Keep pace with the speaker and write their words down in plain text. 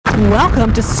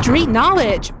Welcome to Street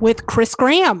Knowledge with Chris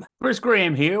Graham. Chris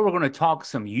Graham here. We're going to talk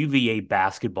some UVA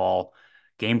basketball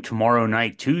game tomorrow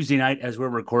night, Tuesday night, as we're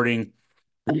recording.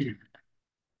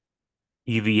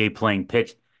 UVA playing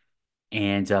Pitt,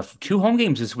 and two home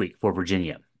games this week for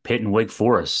Virginia, Pitt and Wake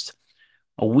Forest.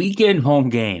 A weekend home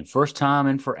game, first time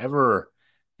in forever.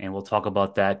 And we'll talk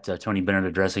about that. Tony Bennett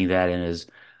addressing that in his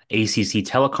ACC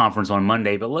teleconference on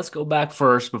Monday. But let's go back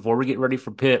first before we get ready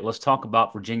for Pitt. Let's talk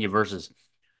about Virginia versus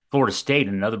Florida State,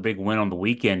 another big win on the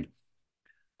weekend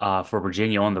for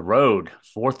Virginia on the road.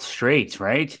 Fourth straight,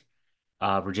 right?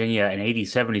 Virginia an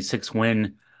 80-76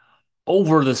 win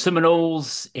over the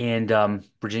Seminoles, and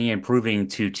Virginia improving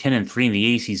to 10-3 in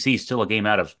the ACC, still a game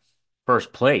out of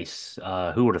first place.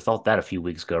 Who would have thought that a few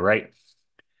weeks ago, right?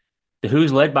 The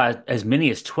Who's led by as many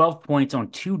as 12 points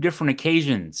on two different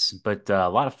occasions, but a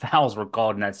lot of fouls were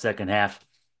called in that second half,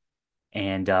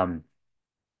 and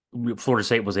Florida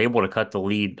State was able to cut the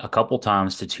lead a couple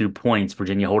times to 2 points.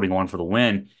 Virginia holding on for the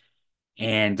win.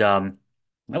 And that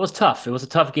was tough. It was a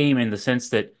tough game in the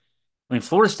sense that, I mean,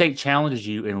 Florida State challenges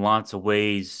you in lots of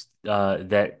ways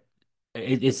that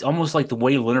it's almost like the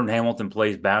way Leonard Hamilton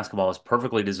plays basketball is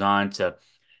perfectly designed to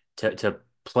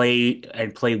play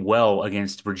and play well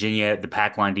against Virginia, the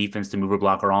pack line defense, the mover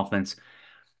blocker offense.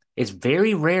 It's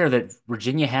very rare that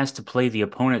Virginia has to play the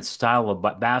opponent's style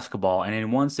of basketball. And in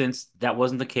one sense, that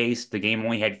wasn't the case. The game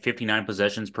only had 59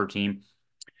 possessions per team.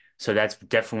 So that's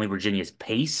definitely Virginia's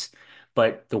pace.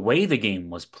 But the way the game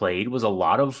was played was a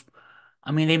lot of,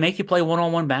 I mean, they make you play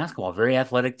one-on-one basketball. Very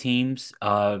athletic teams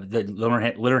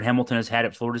that Leonard Hamilton has had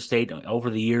at Florida State over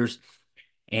the years.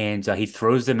 And he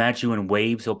throws them at you in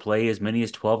waves. He'll play as many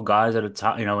as 12 guys at a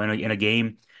time, in a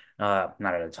game. Not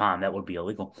at a time, that would be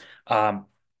illegal.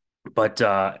 But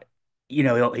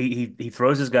he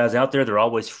throws his guys out there. They're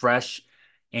always fresh,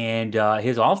 and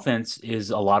his offense is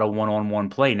a lot of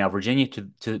one-on-one play. Now, Virginia,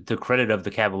 to the credit of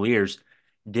the Cavaliers,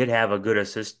 did have a good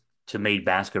assist to made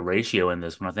basket ratio in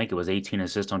this one. I think it was 18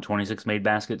 assists on 26 made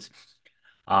baskets.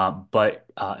 But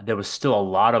there was still a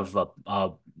lot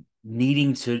of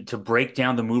needing to break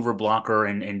down the mover blocker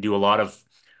and do a lot of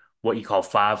what you call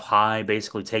five high,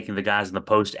 basically taking the guys in the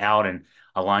post out and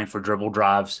allowing for dribble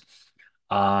drives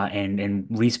and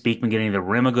Reese Beekman getting the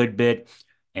rim a good bit.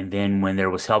 And then when there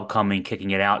was help coming,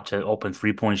 kicking it out to open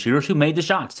three-point shooters who made the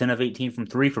shots, 10 of 18 from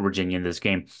three for Virginia in this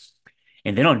game.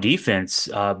 And then on defense,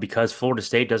 because Florida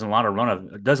State doesn't run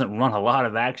a lot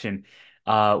of action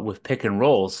with pick and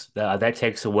rolls, that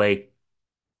takes away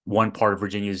one part of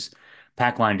Virginia's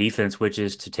pack line defense, which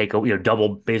is to take a double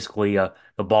basically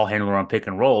the ball handler on pick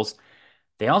and rolls.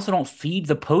 They also don't feed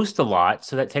the post a lot,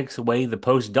 so that takes away the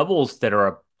post doubles that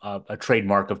are a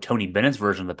trademark of Tony Bennett's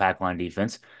version of the pack line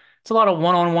defense. It's a lot of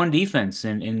one-on-one defense,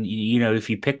 and if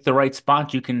you pick the right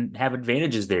spot, you can have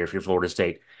advantages there if you're Florida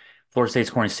State. Florida State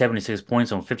scoring 76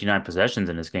 points on 59 possessions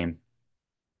in this game.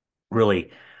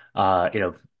 Really,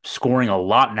 scoring a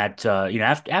lot in that.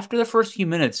 After the first few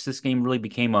minutes, this game really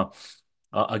became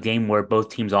a game where both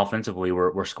teams offensively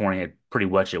were scoring it pretty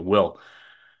much at will.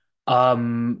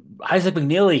 Isaac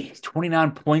McNeely,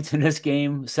 29 points in this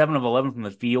game, 7 of 11 from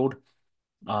the field.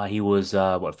 He was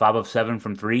 5 of 7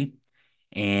 from three,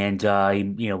 and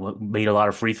he made a lot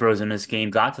of free throws in this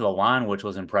game. Got to the line, which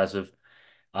was impressive.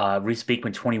 Reese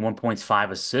Beekman, 21 points,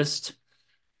 5 assists.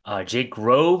 Jake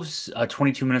Groves,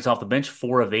 22 minutes off the bench,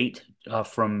 4 of 8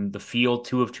 from the field,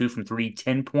 2 of 2 from three,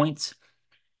 10 points,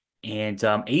 and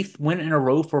eighth win in a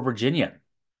row for Virginia,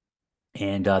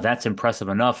 and that's impressive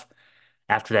enough.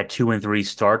 After that 2-3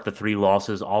 start, the three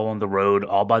losses all on the road,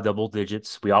 all by double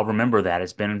digits. We all remember that.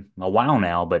 It's been a while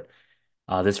now, but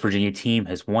this Virginia team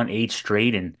has won 8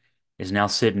 straight and is now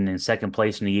sitting in second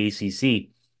place in the ACC.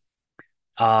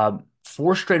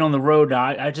 4 straight on the road.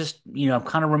 I just, I'm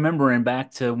kind of remembering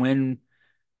back to when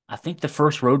I think the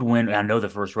first road win, I know the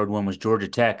first road win was Georgia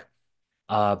Tech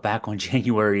back on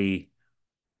January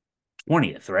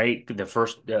 20th, right? The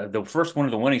first one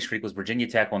of the winning streak was Virginia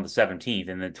Tech on the 17th,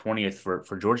 and then 20th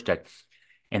for Georgia Tech.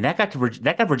 And that got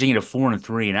Virginia to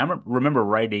 4-3. And I remember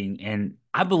writing, and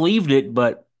I believed it,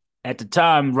 but at the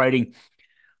time writing,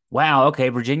 wow, okay,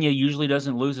 Virginia usually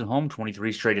doesn't lose at home,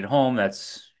 23 straight at home.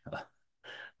 That's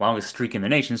longest streak in the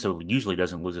nation, so it usually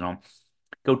doesn't lose at home.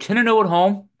 Go 10-0 at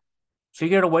home,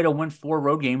 figure out a way to win 4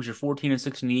 road games. You're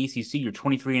 14-6 in the ACC. You're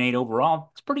 23-8 overall.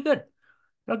 It's pretty good.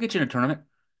 That'll get you in a tournament.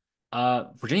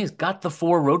 Virginia's got the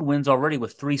 4 road wins already,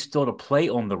 with 3 still to play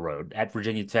on the road at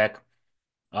Virginia Tech,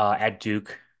 at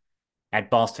Duke, at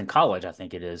Boston College. I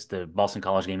think it is the Boston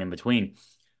College game in between.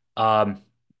 Um,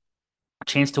 a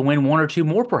chance to win 1 or 2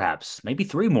 more, perhaps, maybe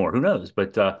 3 more. Who knows?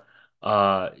 But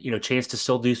chance to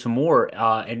still do some more.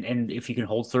 And if you can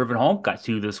hold serve at home, got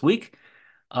two this week.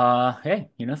 Hey,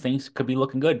 things could be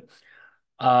looking good.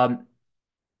 Um,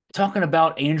 Talking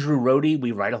about Andrew Rohde,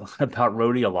 we write a lot about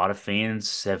Rohde. A lot of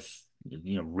fans have,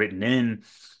 written in,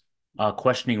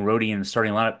 questioning Rohde in the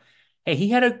starting lineup. Hey,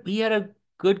 he had a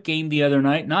good game the other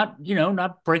night. Not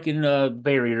breaking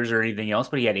barriers or anything else,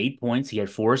 but he had 8 points. He had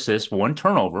four assists, one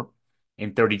turnover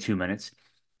in 32 minutes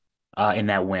in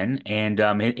that win. And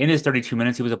in his 32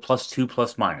 minutes, he was a plus two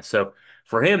plus minus. So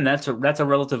for him, that's a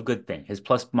relative good thing. His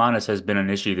plus minus has been an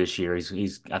issue this year.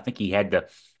 He's I think he had the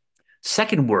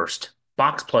second worst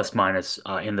box plus minus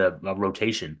in the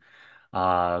rotation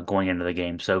going into the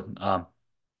game. So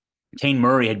Kane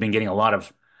Murray had been getting a lot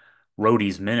of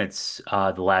Rhodey's minutes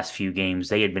the last few games.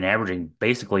 They had been averaging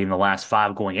basically in the last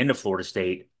five going into Florida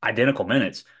State identical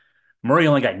minutes. Murray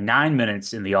only got 9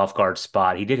 minutes in the off guard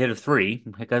spot. He did hit a three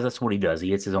because that's what he does.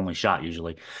 He hits his only shot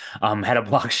usually. Had a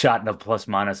block shot and a plus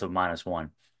minus of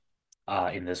 -1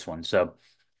 in this one. So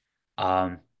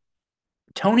um,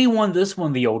 Tony won this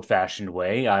one the old-fashioned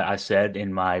way. I said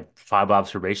in my five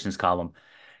observations column.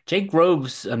 Jake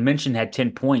Groves mentioned had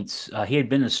 10 points. He had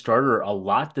been a starter a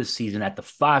lot this season at the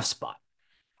five spot,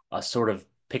 sort of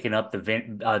picking up the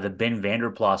Ben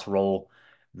Vanderplas role.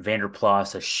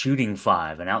 Vanderplas, a shooting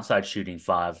five, an outside shooting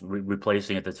five,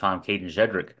 replacing at the time Caden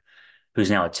Jedrick, who's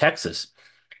now at Texas.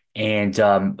 And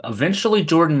eventually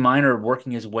Jordan Minor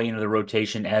working his way into the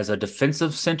rotation as a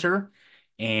defensive center.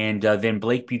 And then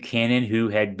Blake Buchanan, who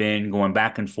had been going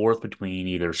back and forth between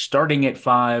either starting at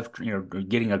five,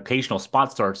 getting occasional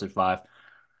spot starts at five,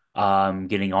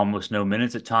 getting almost no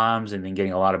minutes at times, and then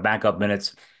getting a lot of backup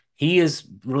minutes. He is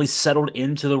really settled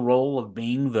into the role of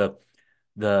being the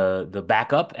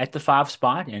backup at the five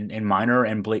spot, and Minor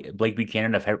and Blake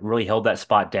Buchanan have really held that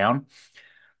spot down.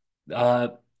 Uh,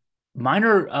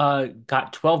 Minor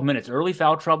got 12 minutes early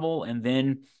foul trouble, and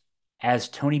then as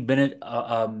Tony Bennett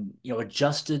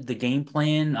adjusted the game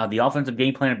plan, the offensive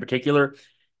game plan in particular,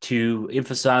 to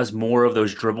emphasize more of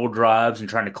those dribble drives and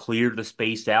trying to clear the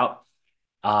space out.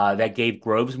 That gave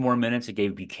Groves more minutes. It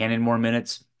gave Buchanan more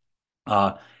minutes.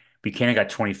 Uh, Buchanan got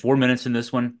 24 minutes in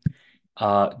this one.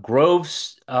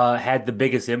 Groves had the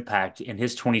biggest impact in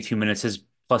his 22 minutes. His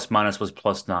plus minus was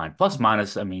 +9. Plus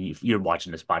minus, I mean, if you're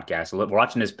watching this podcast, or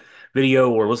watching this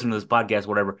video or listening to this podcast,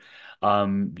 whatever,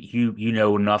 you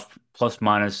know enough. Plus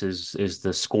minus is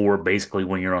the score basically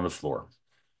when you're on the floor,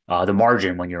 the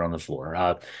margin when you're on the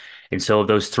floor. And so of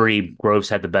those three, Groves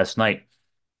had the best night.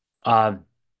 Uh,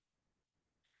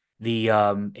 the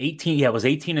 18, yeah, it was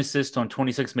 18 assists on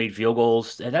 26 made field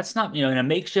goals. And that's not, in a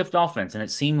makeshift offense. And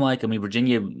it seemed like, I mean,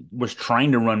 Virginia was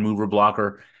trying to run mover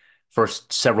blocker for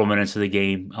several minutes of the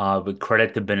game. But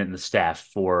credit to Bennett and the staff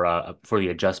for the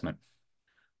adjustment.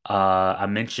 I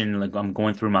mentioned, like, I'm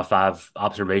going through my five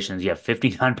observations. Yeah,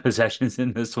 59 possessions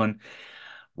in this one.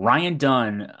 Ryan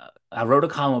Dunn, I wrote a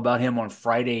column about him on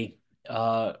Friday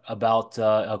about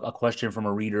a question from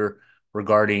a reader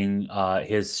regarding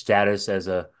his status as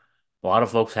a lot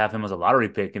of folks have him as a lottery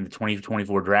pick in the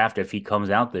 2024 draft if he comes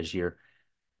out this year.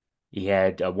 He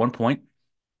had 1 point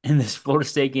in this Florida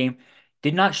State game,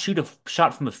 did not shoot a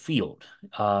shot from the field.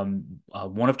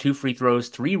 One of two free throws,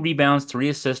 three rebounds, three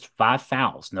assists, five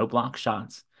fouls, no block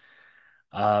shots.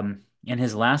 In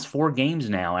his last four games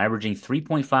now, averaging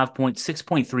 3.5 points,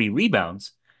 6.3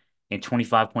 rebounds, and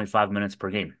 25.5 minutes per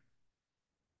game.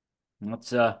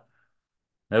 That's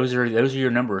those are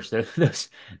your numbers.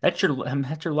 That's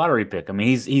your lottery pick. I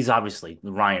mean, he's obviously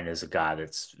Ryan is a guy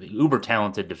that's uber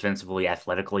talented defensively,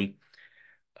 athletically.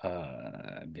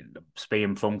 Getting a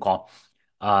spam phone call.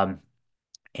 Um,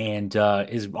 and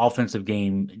his offensive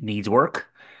game needs work.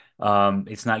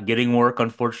 It's not getting work,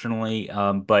 unfortunately.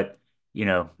 But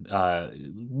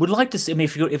would like to see. I mean,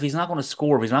 if he's not going to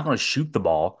score, if he's not going to shoot the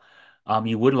ball,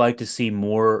 you would like to see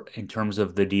more in terms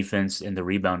of the defense and the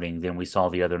rebounding than we saw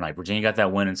the other night. Virginia got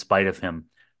that win in spite of him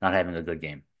not having a good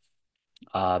game.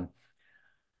 Um,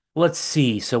 let's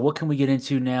see. So what can we get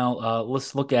into now?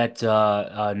 Let's look at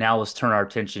now. Let's turn our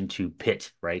attention to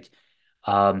Pitt, right?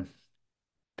 Um,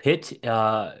 Pitt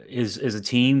is a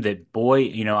team that, boy,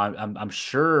 I'm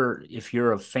sure if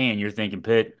you're a fan, you're thinking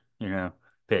Pitt,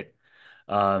 Pitt.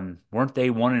 Weren't they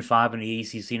 1-5 in the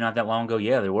ACC not that long ago?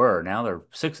 Yeah, they were. Now they're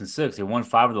 6-6. They won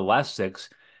five of the last six.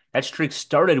 That streak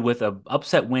started with a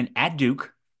upset win at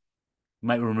Duke. You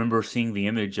might remember seeing the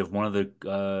image of one of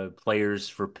the players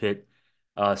for Pitt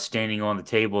standing on the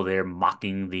table there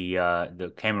mocking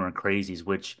the Cameron Crazies,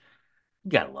 which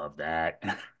you gotta love that.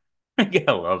 You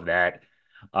gotta love that.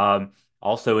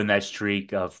 Also in that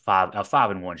streak of a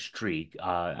 5-1 streak,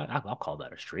 I'll call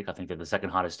that a streak. I think they're the second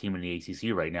hottest team in the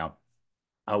ACC right now.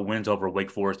 wins over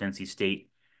Wake Forest, NC State.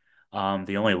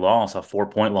 The only loss, a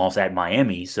 4-point loss at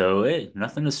Miami. So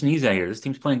nothing to sneeze at here. This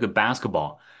team's playing good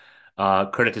basketball.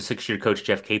 Credit to six-year coach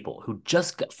Jeff Capel, who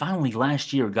finally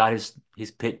last year got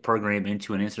his Pitt program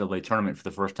into an NCAA tournament for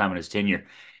the first time in his tenure.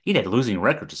 He'd had losing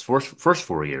records his first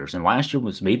 4 years, and last year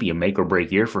was maybe a make or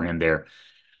break year for him there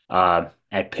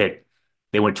at Pitt.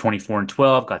 They went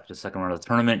 24-12, got to the second round of the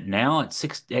tournament. Now at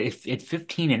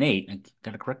 15-8, I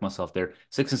got to correct myself there,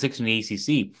 6-6 in the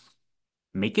ACC.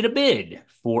 Make it a bid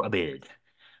for a bid.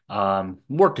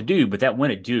 Work to do, but that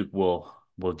win at Duke will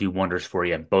do wonders for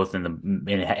you, both and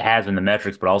it has in the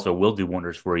metrics, but also will do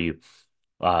wonders for you.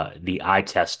 The eye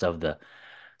test of the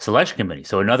selection committee.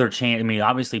 So another chance. I mean,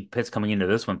 obviously Pitt's coming into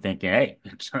this one thinking, hey,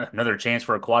 another chance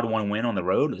for a quad one win on the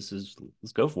road. Let's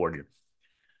go for it here.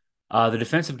 The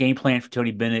defensive game plan for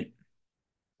Tony Bennett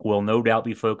will no doubt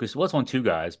be focused. Well, it's on two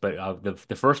guys, but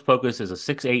the first focus is a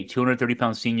 6'8",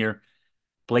 230-pound senior,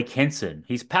 Blake Henson.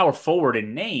 He's power forward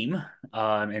in name,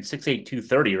 and 6'8",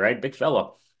 230, right? Big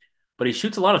fella. But he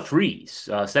shoots a lot of threes,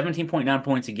 17.9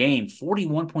 points a game,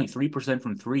 41.3%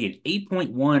 from three, and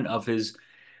 8.1 of his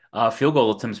field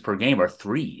goal attempts per game are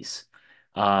threes.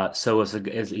 So as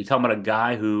you're talking about a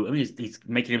guy who, I mean, he's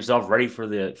making himself ready for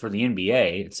the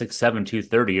NBA at 6'7",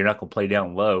 230. You're not going to play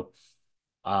down low.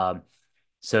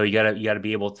 So you gotta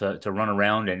be able to run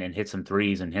around and hit some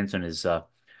threes. And Henson is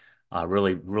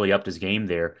really upped his game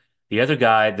there. The other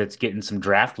guy that's getting some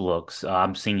draft looks,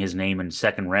 I'm seeing his name in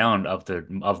second round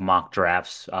of mock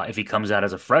drafts. If he comes out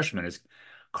as a freshman, is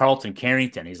Carlton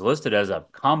Carrington. He's listed as a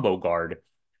combo guard,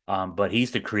 but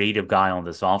he's the creative guy on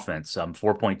this offense.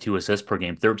 4.2 assists per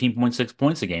game, 13.6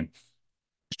 points a game.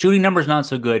 Shooting numbers not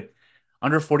so good.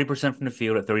 Under 40% from the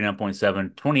field at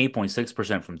 39.7,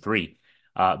 28.6% from three.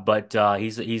 But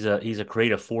he's a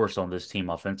creative force on this team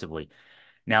offensively.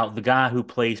 Now, the guy who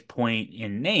plays point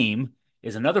in name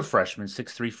is another freshman,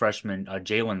 6'3" freshman,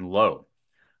 Jalen Lowe.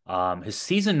 His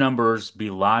season numbers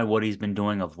belie what he's been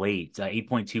doing of late,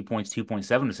 8.2 points,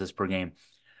 2.7 assists per game.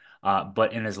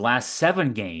 But in his last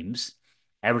 7 games,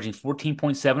 averaging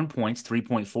 14.7 points,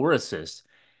 3.4 assists,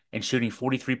 and shooting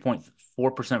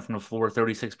 43.4% from the floor,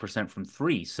 36% from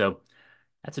three. So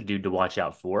that's a dude to watch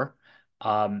out for.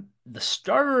 The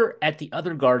starter at the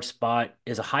other guard spot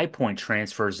is a High Point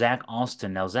transfer, Zach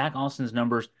Austin. Now, Zach Austin's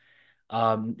numbers,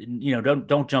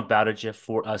 don't jump out at you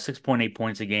for 6.8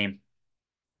 points a game,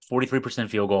 43%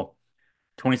 field goal,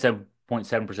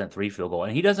 27.7% three field goal,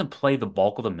 and he doesn't play the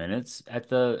bulk of the minutes at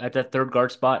that third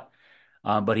guard spot.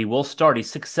 But he will start.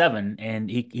 He's 6'7", and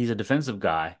he's a defensive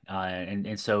guy,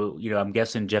 and so I'm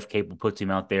guessing Jeff Capel puts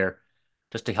him out there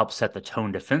just to help set the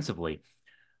tone defensively.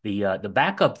 The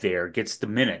backup there gets the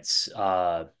minutes.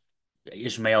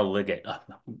 Ishmael Liggett.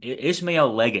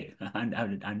 Ishmael Leggett.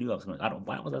 I knew I was going. I don't.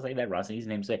 Why was I saying that, Ross? His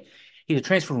name say he's a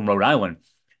transfer from Rhode Island.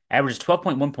 Averages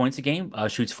 12.1 points a game.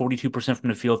 Shoots 42% from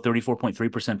the field,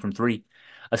 34.3% from three.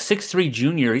 A 6'3"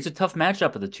 junior. He's a tough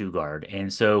matchup at the two guard,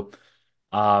 and so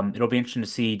it'll be interesting to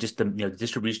see just the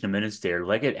distribution of minutes there.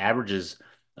 Leggett averages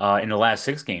in the last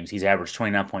 6 games, he's averaged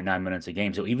 29.9 minutes a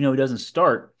game. So even though he doesn't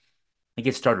start, he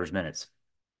gets starters minutes.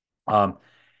 Um,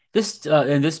 this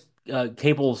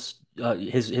Cable's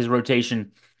his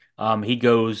rotation, he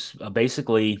goes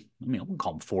basically. I mean, I wouldn't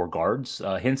call him four guards.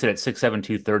 Henson at 6'7",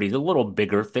 230. He's a little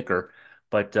bigger, thicker,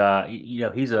 but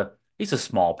he's a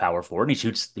small power forward. And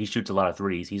he shoots a lot of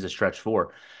threes. He's a stretch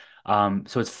four.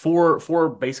 So it's four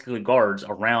basically guards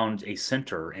around a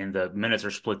center, and the minutes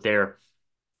are split there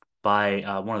by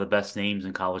one of the best names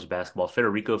in college basketball,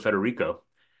 Federico.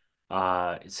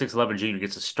 6'11" junior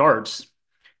gets the starts,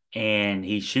 and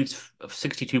he shoots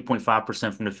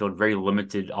 62.5% from the field. Very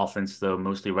limited offense, though,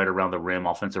 mostly right around the rim,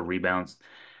 offensive rebounds,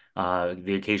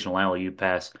 the occasional alley-oop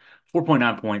pass.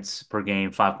 4.9 points per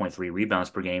game, 5.3 rebounds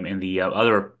per game. And the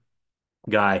other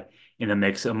guy in the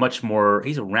mix, he's a more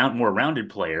rounded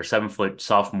player, 7-foot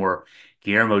sophomore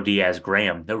Guillermo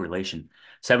Diaz-Graham, no relation.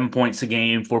 7 points a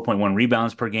game, 4.1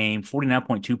 rebounds per game,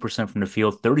 49.2% from the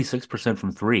field, 36%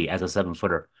 from three as a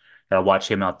 7-footer. Gotta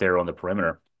watch him out there on the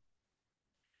perimeter.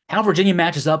 How Virginia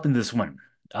matches up in this one.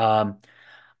 Um,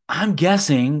 I'm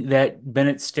guessing that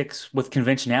Bennett sticks with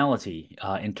conventionality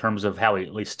in terms of how he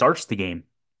at least starts the game.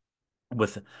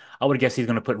 I would guess he's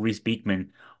going to put Reese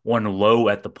Beekman on low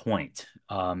at the point.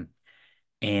 And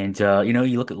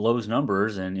you look at Lowe's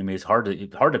numbers, and I mean it's hard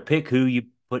to pick who you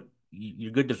put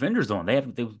your good defenders on. They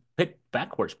pick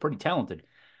backcourt's pretty talented.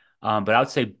 But I would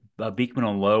say Beekman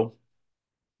on low.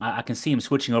 I can see him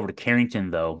switching over to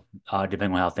Carrington though,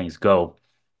 depending on how things go.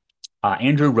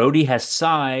 Andrew Rohde has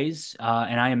size,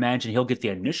 and I imagine he'll get the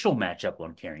initial matchup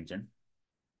on Carrington.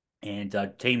 And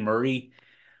Tay Murray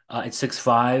At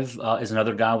 6'5", is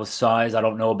another guy with size. I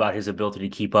don't know about his ability to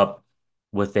keep up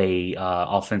with a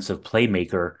offensive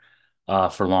playmaker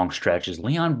for long stretches.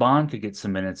 Leon Bond could get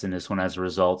some minutes in this one as a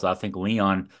result. I think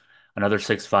Leon, another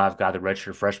 6'5" guy, the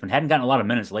redshirt freshman, hadn't gotten a lot of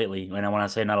minutes lately. And when I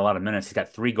say not a lot of minutes, he's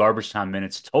got three garbage time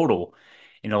minutes total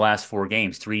in the last four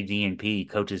games, three DNP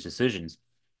coaches' decisions.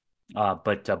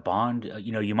 But Bond,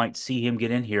 you might see him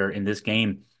get in here in this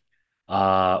game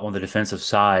on the defensive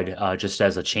side, just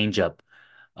as a changeup.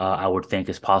 I would think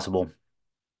is possible.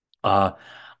 Uh,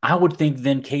 I would think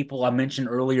then Capel, I mentioned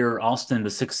earlier, Austin, the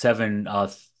 6'7"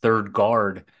 third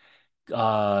guard,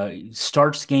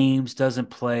 starts games, doesn't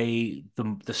play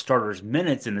the starters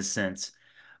minutes in a sense,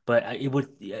 but it would,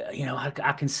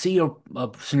 I can see a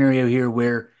scenario here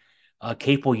where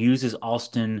Capel uses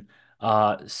Austin,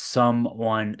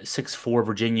 someone 6'4"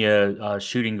 Virginia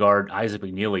shooting guard Isaac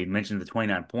McNeely mentioned the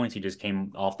 29 points he just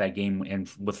came off that game in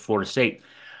with Florida State,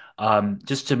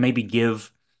 just to maybe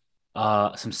give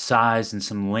some size and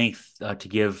some length to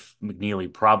give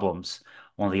McNeely problems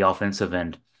on the offensive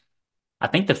end. I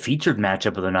think the featured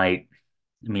matchup of the night,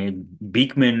 I mean,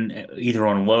 Beekman either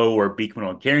on Lowe or Beekman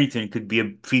on Carrington could be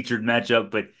a featured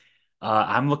matchup, but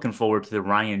I'm looking forward to the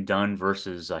Ryan Dunn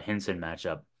versus Henson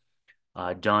matchup.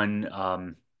 Dunn,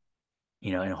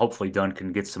 and hopefully Dunn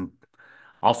can get some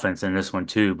offense in this one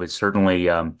too, but certainly,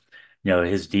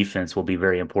 his defense will be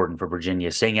very important for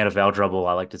Virginia. Staying out of foul trouble,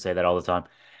 I like to say that all the time.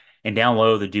 And down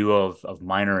low, the duo of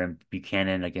Minor and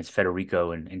Buchanan against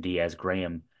Federico and Diaz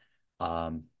Graham.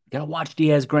 Gotta watch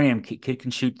Diaz Graham. Kid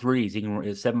can shoot threes. He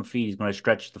can 7 feet. He's going to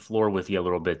stretch the floor with you a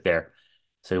little bit there.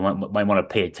 So you might want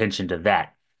to pay attention to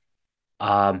that.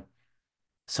 Um,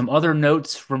 some other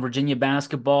notes from Virginia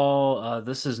basketball.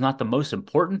 This is not the most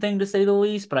important thing to say the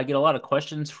least, but I get a lot of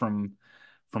questions from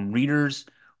readers.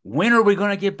 When are we going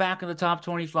to get back in the top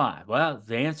 25? Well,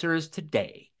 the answer is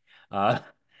today. Uh,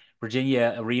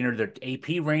 Virginia re-entered their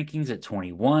AP rankings at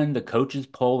 21, the coaches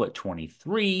poll at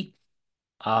 23.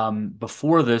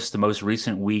 Before this, the most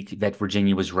recent week that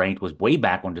Virginia was ranked was way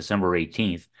back on December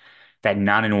 18th. That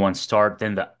 9-1 start,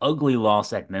 then the ugly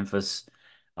loss at Memphis,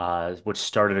 which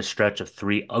started a stretch of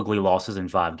three ugly losses in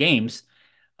 5 games,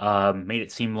 made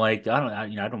it seem like I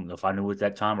don't know if I knew at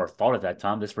that time or thought at that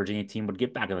time this Virginia team would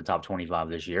get back in the top 25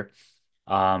 this year.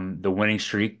 The winning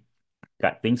streak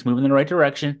got things moving in the right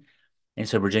direction, and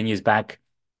so Virginia is back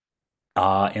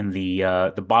in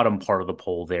the bottom part of the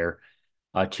poll there.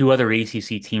 Two other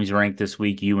ACC teams ranked this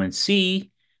week, UNC,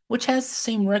 which has the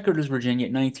same record as Virginia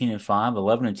at 19-5,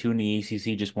 11-2 in the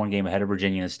ACC, just one game ahead of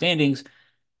Virginia in the standings.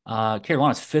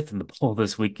 Carolina's fifth in the poll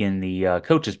this week in the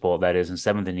coaches poll, that is, and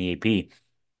seventh in the AP.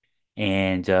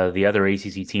 And the other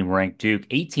ACC team ranked Duke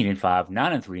 18-5,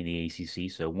 9-3 in the ACC,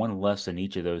 so one less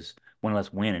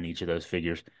win in each of those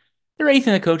figures. They're eighth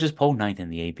in the coaches poll, ninth in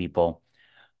the AP poll.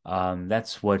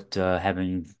 That's what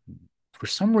having, for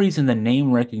some reason, the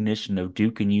name recognition of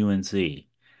Duke and UNC.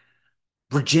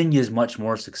 Virginia is much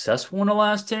more successful in the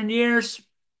last 10 years,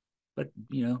 but,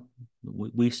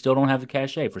 we still don't have the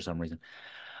cachet for some reason.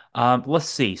 Let's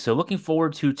see. So looking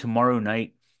forward to tomorrow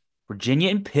night,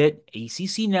 Virginia and Pitt,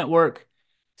 ACC Network,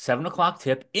 7 o'clock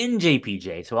tip in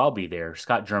JPJ. So I'll be there.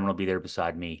 Scott German will be there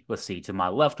beside me. Let's see. To my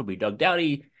left will be Doug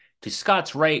Dowdy. To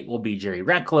Scott's right will be Jerry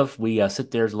Ratcliffe. We sit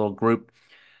there as a little group,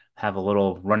 have a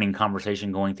little running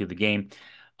conversation going through the game.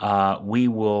 We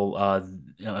will,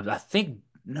 I think,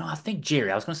 no, I think Jerry,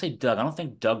 I was going to say Doug. I don't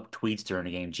think Doug tweets during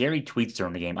the game. Jerry tweets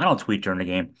during the game. I don't tweet during the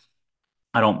game.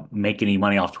 I don't make any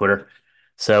money off Twitter.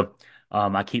 So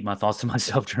I keep my thoughts to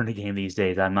myself during the game these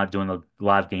days. I'm not doing the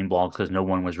live game blogs because no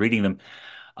one was reading them.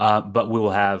 But we will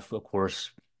have, of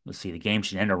course, let's see, the game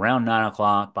should end around 9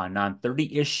 o'clock. By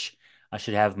 9:30-ish, I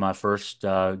should have my first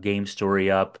game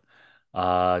story up.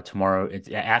 Tomorrow,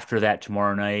 after that,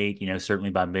 tomorrow night,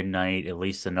 certainly by midnight, at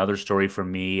least another story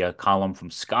from me, a column from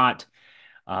Scott.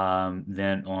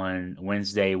 Then on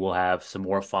Wednesday, we'll have some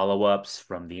more follow-ups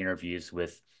from the interviews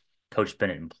with Coach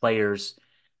Bennett and players.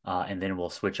 And then we'll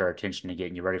switch our attention to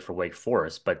getting you ready for Wake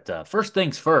Forest. But first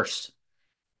things first,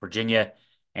 Virginia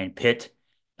and Pitt.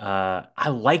 I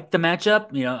like the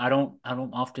matchup. I don't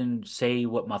often say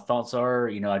what my thoughts are.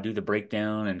 I do the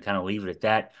breakdown and kind of leave it at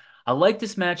that. I like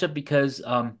this matchup because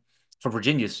from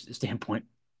Virginia's standpoint,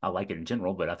 I like it in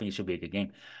general, but I think it should be a good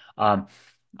game. Um,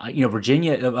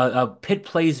 Virginia, Pitt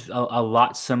plays a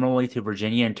lot similarly to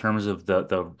Virginia in terms of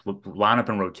the lineup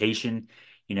and rotation.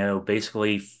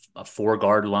 Basically a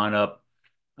four-guard lineup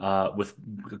with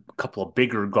a couple of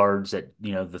bigger guards at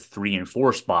the 3 and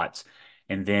 4 spots,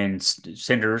 and then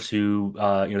centers who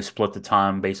split the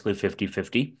time basically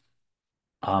 50-50,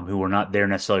 who are not there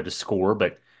necessarily to score,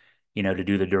 but to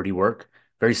do the dirty work.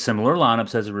 very similar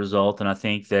lineups as a result, and I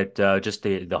think that just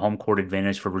the home court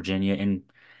advantage for Virginia. And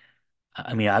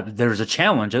I mean, there's a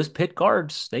challenge. Those Pitt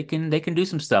guards, they can do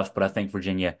some stuff, but I think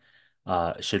Virginia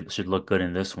should look good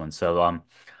in this one. So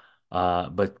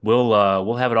but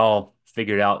we'll have it all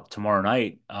figured out tomorrow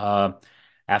night.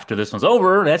 After this one's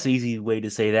over, that's an easy way to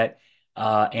say that.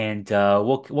 And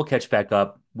we'll catch back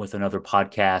up with another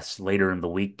podcast later in the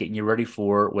week, getting you ready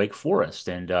for Wake Forest,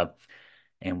 and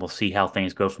we'll see how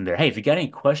things go from there. Hey, if you got any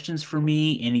questions for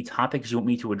me, any topics you want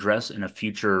me to address in a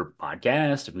future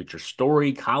podcast, a future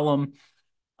story column,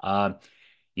 uh,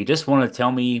 you just want to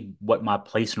tell me what my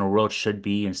place in the world should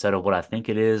be instead of what I think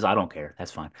it is, I don't care.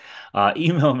 That's fine.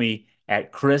 Email me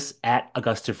at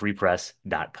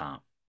chris@augustafreepress.com.